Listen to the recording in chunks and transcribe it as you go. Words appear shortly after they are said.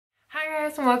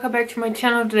guys and welcome back to my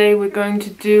channel. Today we're going to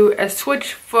do a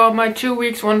switch for my 2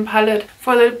 weeks one palette.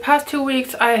 For the past 2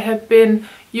 weeks I have been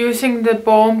using the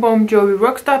Balm Jovi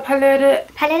Rockstar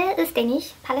palette. Palette is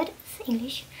Danish, palette is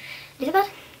English. Elizabeth,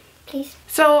 please.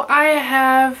 So I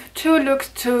have 2 looks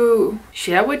to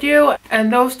share with you,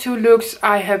 and those 2 looks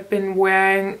I have been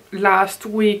wearing last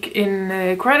week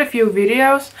in quite a few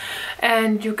videos,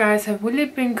 and you guys have really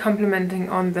been complimenting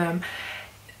on them.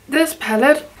 This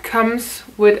palette comes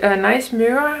with a nice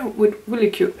mirror with really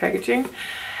cute packaging,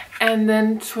 and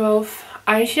then 12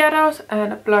 eyeshadows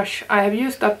and a blush. I have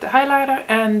used up the highlighter,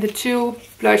 and the 2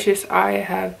 blushes I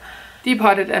have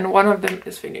depotted, and one of them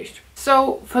is finished.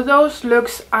 So for those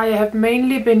looks I have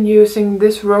mainly been using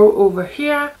this row over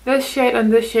here. This shade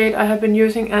and this shade I have been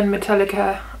using, and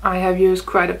Metallica I have used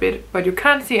quite a bit, but you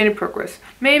can't see any progress.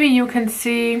 Maybe you can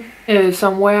see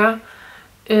somewhere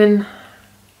in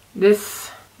this,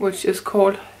 which is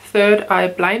called Third Eye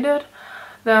Blinded.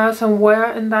 There are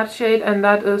somewhere in that shade, and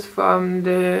that is from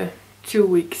the 2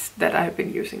 weeks that I've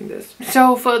been using this.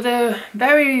 So for the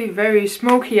very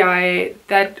smoky eye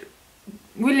that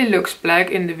really looks black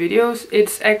in the videos,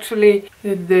 it's actually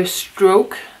the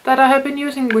stroke that I have been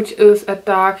using, which is a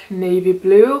dark navy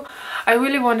blue. I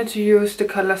really wanted to use the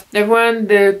colors that weren't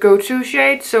the go-to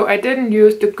shade, so I didn't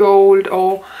use the gold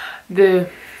or the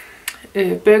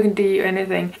burgundy or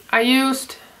anything. I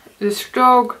used the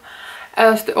stroke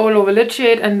as the all over lid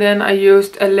shade, and then I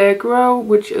used Allegro,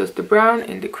 which is the brown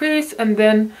in the crease, and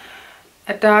then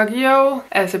a dark yellow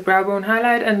as a brow bone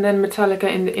highlight, and then Metallica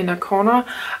in the inner corner.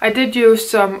 I did use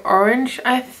some orange,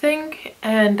 I think,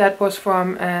 and that was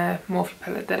from a Morphe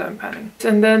palette that I'm panning.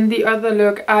 And then the other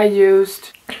look I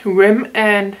used Rim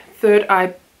and Third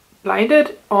Eye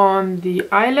Blinded on the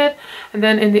eyelid, and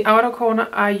then in the outer corner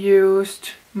I used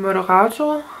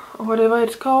Moderato, or whatever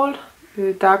it's called.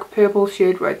 The dark purple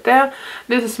shade right there.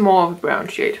 This is more of a brown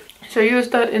shade. So I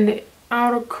used that in the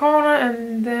outer corner,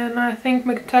 and then I think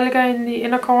Metallica in the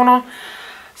inner corner.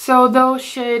 So those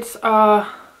shades are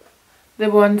the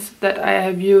ones that I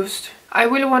have used. I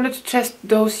really wanted to test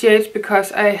those shades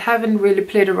because I haven't really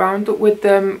played around with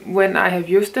them when I have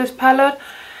used this palette.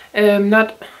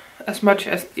 Not as much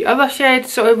as the other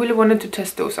shades, so I really wanted to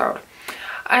test those out.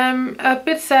 I'm a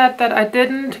bit sad that I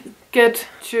didn't get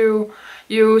to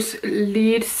use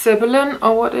Lead Zeppelin,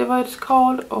 or whatever it's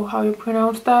called, or how you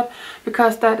pronounce that,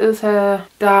 because that is a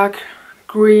dark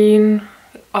green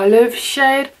olive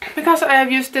shade. Because I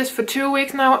have used this for 2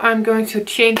 weeks now, I'm going to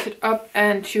change it up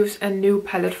and choose a new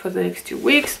palette for the next 2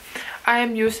 weeks. I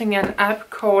am using an app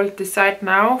called Decide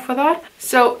Now for that.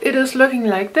 So it is looking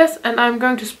like this, and I'm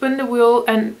going to spin the wheel,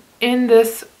 and in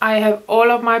this I have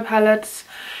all of my palettes,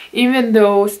 even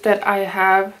those that I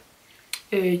have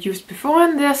used before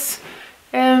in this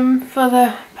for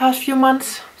the past few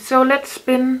months. So let's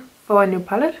spin for a new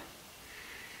palette.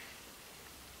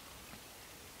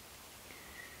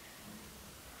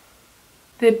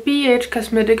 The BH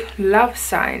Cosmetic Love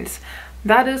Signs.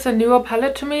 That is a newer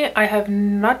palette to me. I have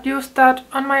not used that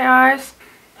on my eyes.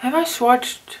 Have I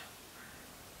swatched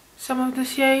some of the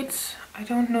shades? I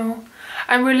don't know.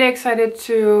 I'm really excited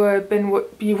to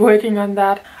be working on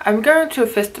that. I'm going to a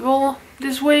festival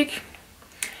this week.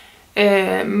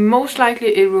 Most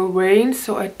likely it will rain,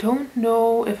 so I don't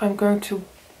know if I'm going to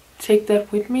take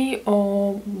that with me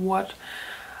or what.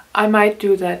 I might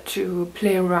do that to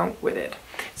play around with it.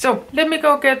 So let me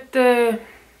go get the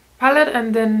palette,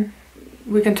 and then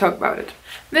we can talk about it.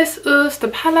 This is the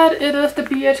palette. It is the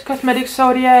BH Cosmetics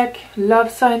Zodiac Love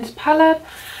Signs palette.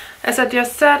 As I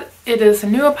just said, it is a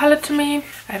newer palette to me.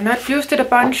 I have not used it a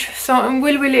bunch, so I'm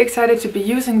really excited to be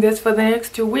using this for the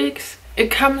next 2 weeks. It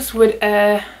comes with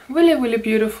a really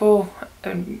beautiful,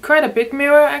 quite a big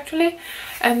mirror actually.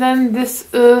 And then this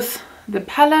is the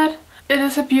palette. It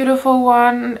is a beautiful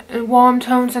one, warm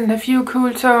tones and a few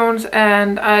cool tones,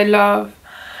 and I love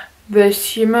the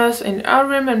shimmers in outer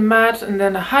rim and matte, and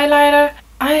then a highlighter.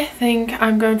 I think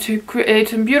I'm going to create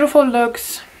some beautiful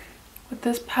looks with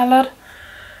this palette,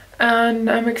 and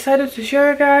I'm excited to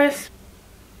show you guys.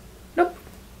 Nope,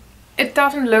 it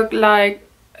doesn't look like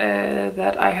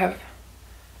that I have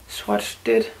swatched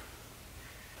it.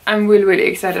 I'm really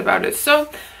excited about it. So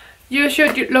you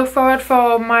should look forward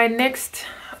for my next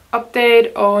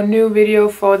update or new video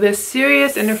for this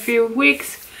series in a few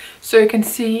weeks, so you can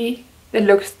see the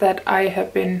looks that I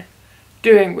have been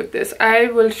doing with this. I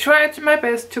will try my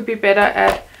best to be better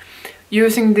at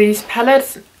using these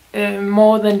palettes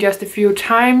more than just a few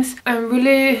times. I'm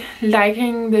really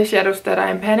liking the shadows that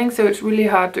I'm panning, so it's really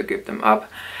hard to give them up,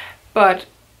 but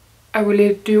I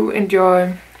really do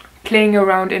enjoy playing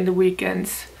around in the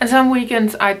weekends. And some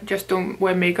weekends I just don't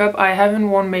wear makeup. I haven't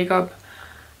worn makeup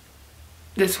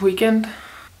this weekend.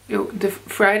 The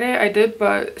Friday I did,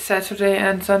 but Saturday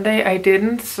and Sunday I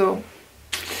didn't, so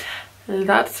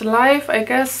that's life, I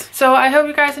guess. So I hope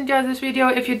you guys enjoyed this video.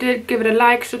 If you did, give it a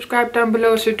like, subscribe down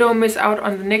below so you don't miss out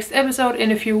on the next episode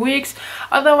in a few weeks.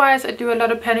 Otherwise, I do a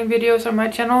lot of panning videos on my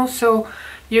channel, so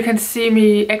you can see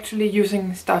me actually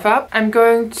using stuff up. I'm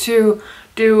going to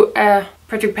do a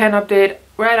project pan update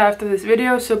right after this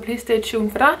video, so please stay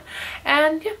tuned for that.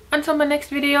 And yeah, until my next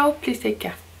video, please take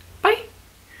care.